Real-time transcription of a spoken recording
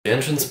The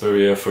entrance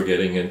barrier for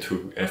getting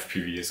into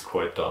FPV is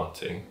quite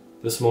daunting.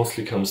 This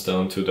mostly comes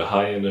down to the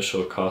high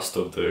initial cost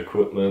of the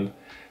equipment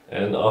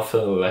and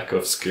often a lack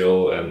of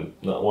skill and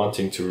not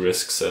wanting to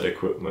risk said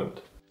equipment.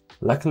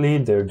 Luckily,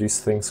 there are these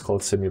things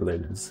called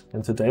simulators,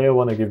 and today I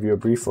want to give you a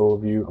brief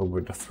overview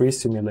over the 3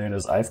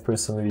 simulators I've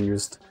personally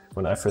used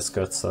when I first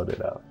got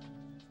started out.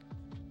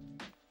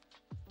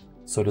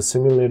 So the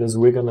simulators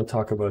we're going to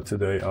talk about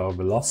today are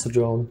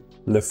Velocidrone,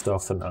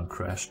 Liftoff and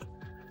Uncrashed.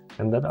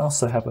 And that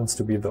also happens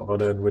to be the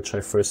order in which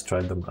I first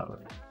tried them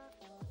out.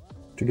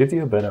 To give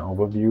you a better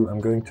overview,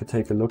 I'm going to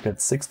take a look at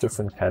 6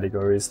 different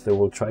categories that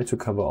will try to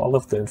cover all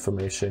of the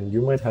information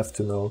you might have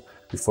to know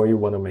before you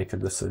want to make a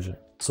decision.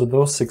 So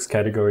those 6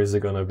 categories are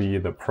going to be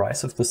the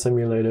price of the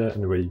simulator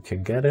and where you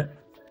can get it,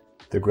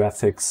 the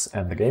graphics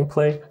and the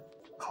gameplay,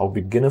 how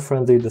beginner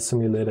friendly the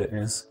simulator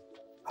is,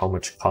 how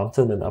much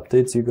content and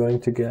updates you're going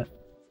to get,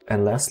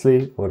 and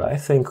lastly, what I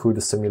think who the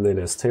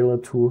simulator is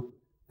tailored to,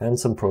 and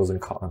some pros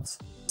and cons.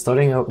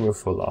 Starting out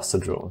with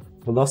Velocidrone.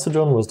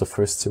 Velocidrone was the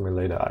first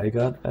simulator I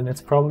got, and it's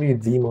probably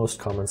the most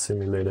common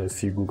simulator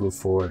if you Google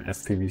for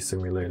FPV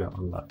simulator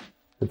online.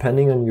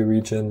 Depending on your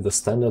region, the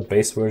standard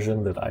base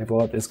version that I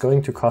bought is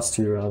going to cost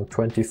you around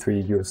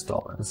 $23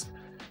 US.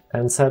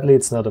 And sadly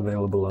it's not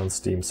available on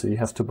Steam, so you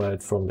have to buy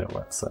it from their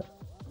website.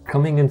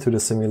 Coming into the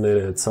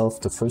simulator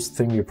itself, the first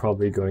thing you're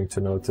probably going to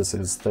notice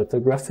is that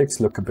the graphics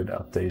look a bit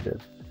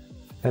outdated.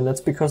 And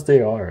that's because they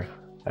are.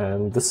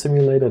 And the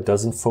simulator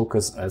doesn't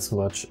focus as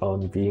much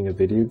on being a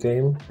video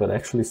game, but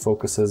actually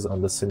focuses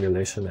on the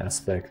simulation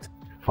aspect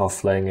of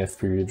flying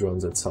FPV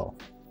drones itself.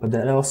 But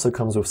that also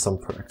comes with some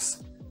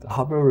perks. The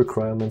hardware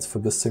requirements for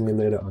this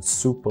simulator are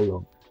super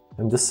low,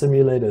 and this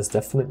simulator is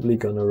definitely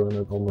gonna run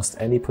on almost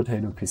any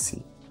potato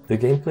PC. The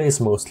gameplay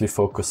is mostly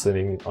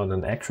focusing on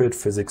an accurate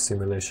physics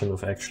simulation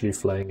of actually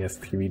flying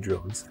FPV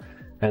drones,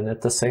 and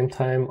at the same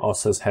time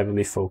also is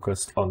heavily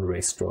focused on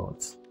race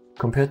drones.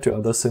 Compared to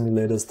other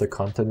simulators, the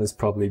content is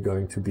probably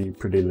going to be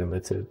pretty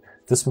limited.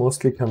 This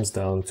mostly comes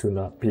down to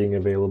not being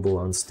available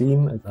on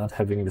Steam and not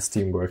having the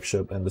Steam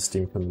Workshop and the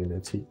Steam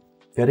community.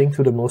 Getting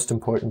to the most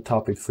important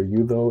topic for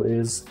you though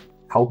is,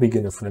 how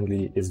beginner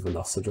friendly is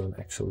Velocidrone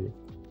actually?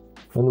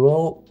 And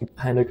well, it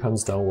kinda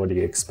comes down what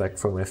you expect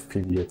from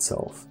FPV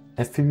itself.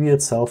 FPV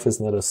itself is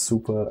not a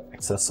super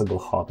accessible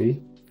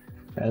hobby,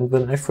 and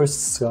when I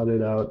first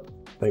started out,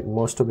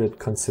 most of it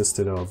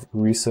consisted of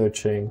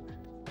researching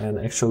and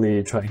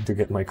actually trying to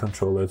get my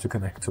controller to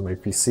connect to my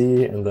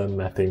PC and then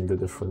mapping the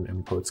different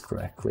inputs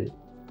correctly.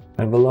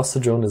 And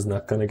Velocidrone is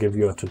not going to give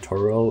you a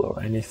tutorial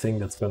or anything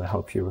that's going to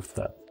help you with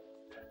that.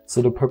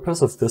 So the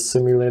purpose of this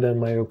simulator, in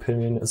my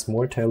opinion, is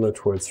more tailored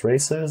towards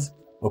racers,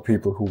 or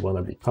people who want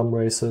to become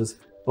racers,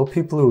 or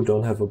people who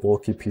don't have a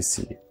bulky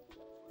PC.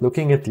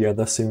 Looking at the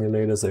other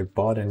simulators I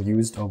bought and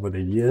used over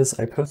the years,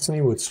 I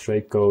personally would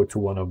straight go to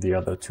one of the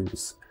other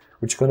 2s,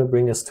 which is going to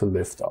bring us to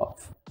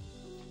Liftoff.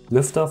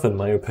 Liftoff, in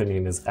my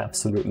opinion, is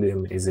absolutely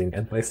amazing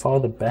and by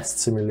far the best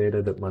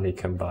simulator that money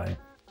can buy.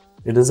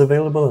 It is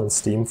available on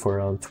Steam for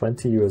around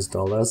 $20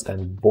 US,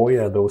 and boy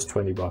are those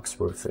 $20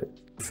 worth it.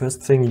 The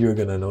first thing you're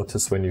gonna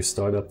notice when you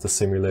start up the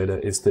simulator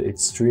is the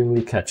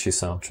extremely catchy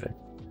soundtrack.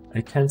 I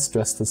can't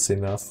stress this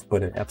enough,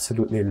 but I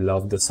absolutely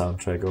love the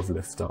soundtrack of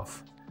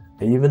Liftoff.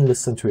 I even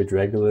listen to it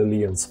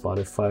regularly on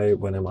Spotify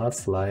when I'm out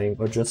flying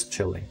or just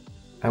chilling.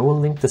 I will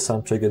link the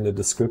soundtrack in the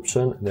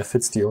description, and if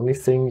it's the only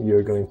thing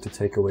you're going to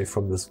take away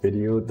from this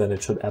video, then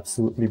it should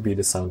absolutely be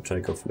the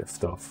soundtrack of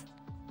Liftoff.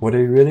 What I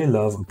really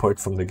love, apart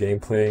from the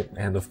gameplay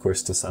and of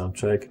course the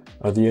soundtrack,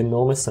 are the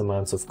enormous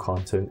amounts of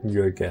content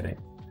you're getting.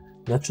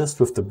 Not just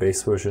with the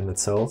base version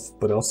itself,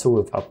 but also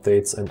with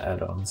updates and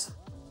add-ons.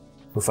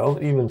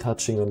 Without even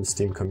touching on the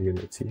Steam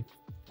community.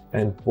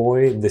 And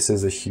boy, this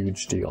is a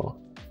huge deal.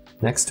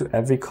 Next to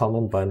every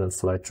common bind and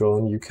flight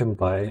drone you can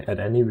buy at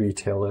any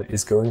retailer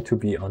is going to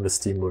be on the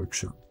Steam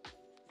Workshop.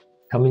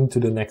 Coming to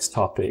the next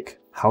topic,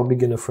 how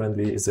beginner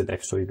friendly is it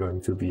actually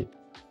going to be?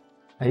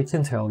 I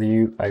can tell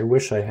you, I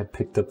wish I had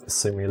picked up the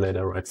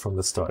simulator right from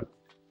the start,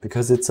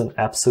 because it's an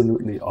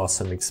absolutely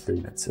awesome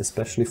experience,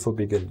 especially for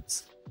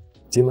beginners.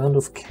 The amount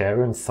of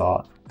care and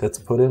thought that's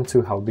put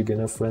into how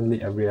beginner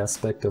friendly every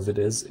aspect of it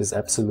is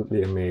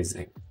absolutely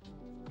amazing.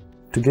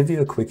 To give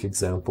you a quick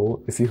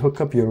example, if you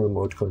hook up your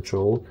remote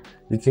control,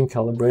 you can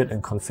calibrate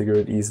and configure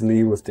it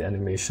easily with the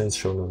animations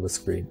shown on the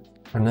screen.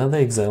 Another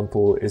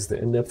example is the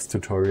in-depth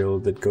tutorial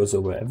that goes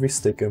over every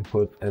stick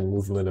input and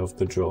movement of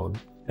the drone,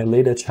 and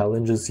later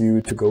challenges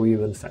you to go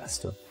even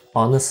faster.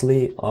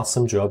 Honestly,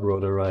 awesome job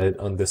rotor ride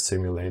on this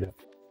simulator.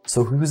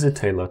 So who is it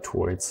tailored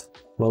towards?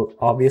 Well,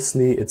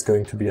 obviously it's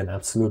going to be an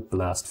absolute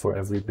blast for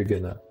every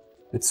beginner.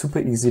 It's super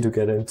easy to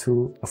get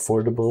into,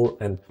 affordable,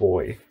 and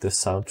boy, the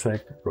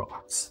soundtrack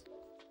rocks.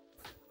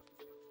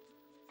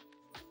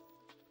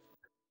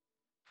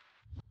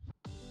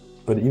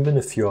 But even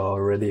if you are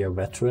already a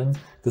veteran,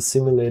 the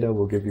simulator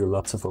will give you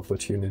lots of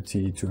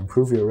opportunity to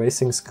improve your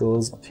racing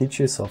skills or teach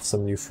yourself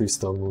some new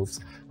freestyle moves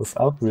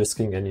without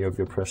risking any of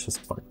your precious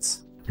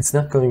points. It's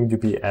not going to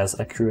be as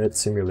accurate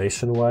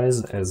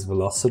simulation-wise as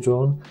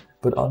Velocidrone,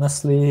 but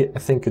honestly, I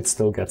think it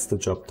still gets the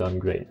job done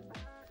great.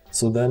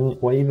 So then,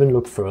 why even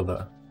look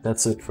further?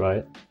 That's it,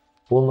 right?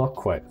 Well, not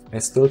quite. I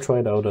still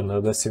tried out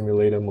another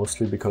simulator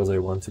mostly because I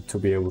wanted to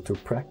be able to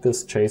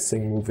practice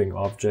chasing moving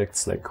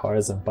objects like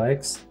cars and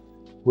bikes,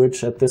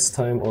 which at this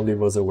time only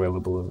was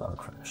available in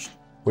Uncrashed,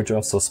 which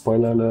also,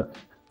 spoiler alert,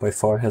 by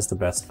far has the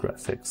best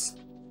graphics.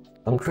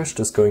 Uncrashed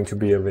is going to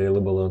be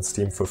available on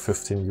Steam for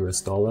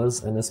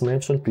 $15 and as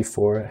mentioned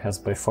before has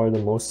by far the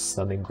most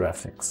stunning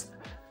graphics,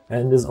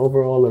 and is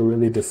overall a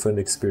really different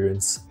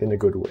experience in a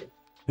good way.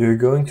 You're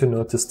going to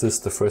notice this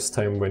the first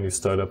time when you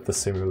start up the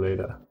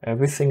simulator.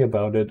 Everything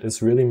about it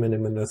is really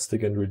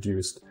minimalistic and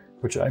reduced,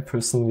 which I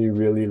personally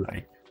really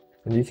like,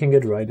 and you can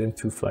get right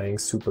into flying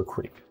super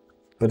quick.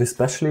 But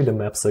especially the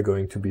maps are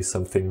going to be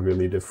something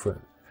really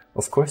different.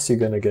 Of course you're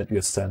gonna get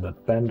your standard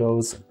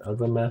bandos and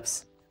other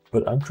maps,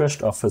 but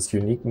Uncrashed offers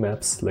unique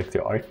maps like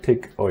the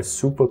Arctic or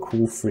super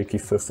cool freaky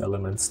Fifth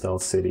Element style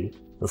city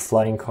with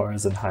flying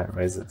cars and high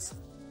rises,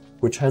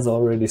 which has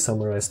already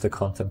summarized the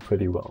content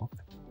pretty well.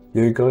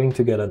 You're going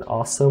to get an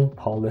awesome,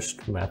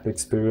 polished map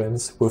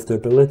experience with the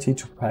ability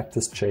to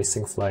practice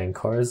chasing flying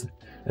cars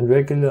and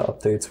regular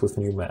updates with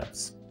new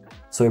maps.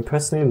 So I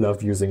personally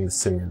love using the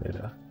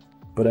simulator.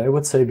 But I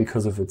would say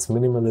because of its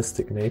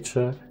minimalistic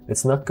nature,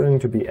 it's not going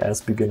to be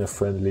as beginner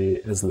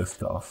friendly as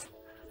Liftoff.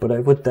 But I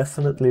would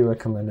definitely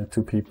recommend it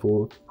to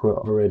people who are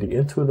already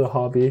into the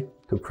hobby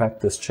to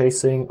practice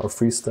chasing or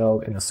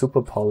freestyle in a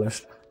super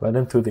polished, right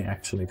into the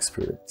action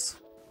experience.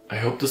 I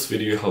hope this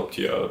video helped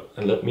you out,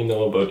 and let me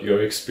know about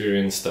your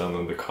experience down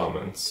in the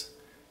comments.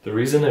 The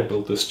reason I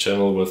built this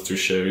channel was to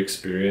share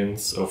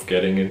experience of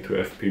getting into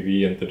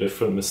FPV and the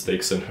different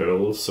mistakes and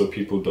hurdles so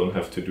people don't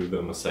have to do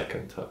them a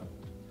second time.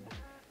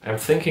 I'm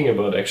thinking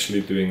about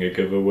actually doing a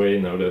giveaway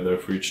now that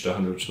I've reached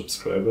 100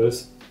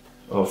 subscribers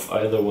of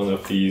either one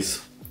of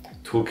these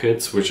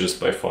toolkits, which is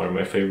by far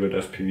my favorite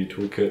FPV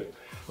toolkit,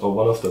 or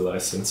one of the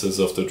licenses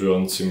of the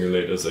drone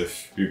simulators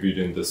I've reviewed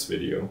in this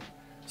video.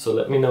 So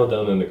let me know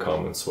down in the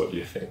comments what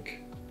you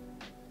think.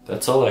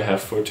 That's all I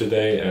have for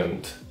today,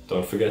 and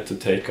don't forget to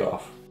take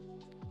off.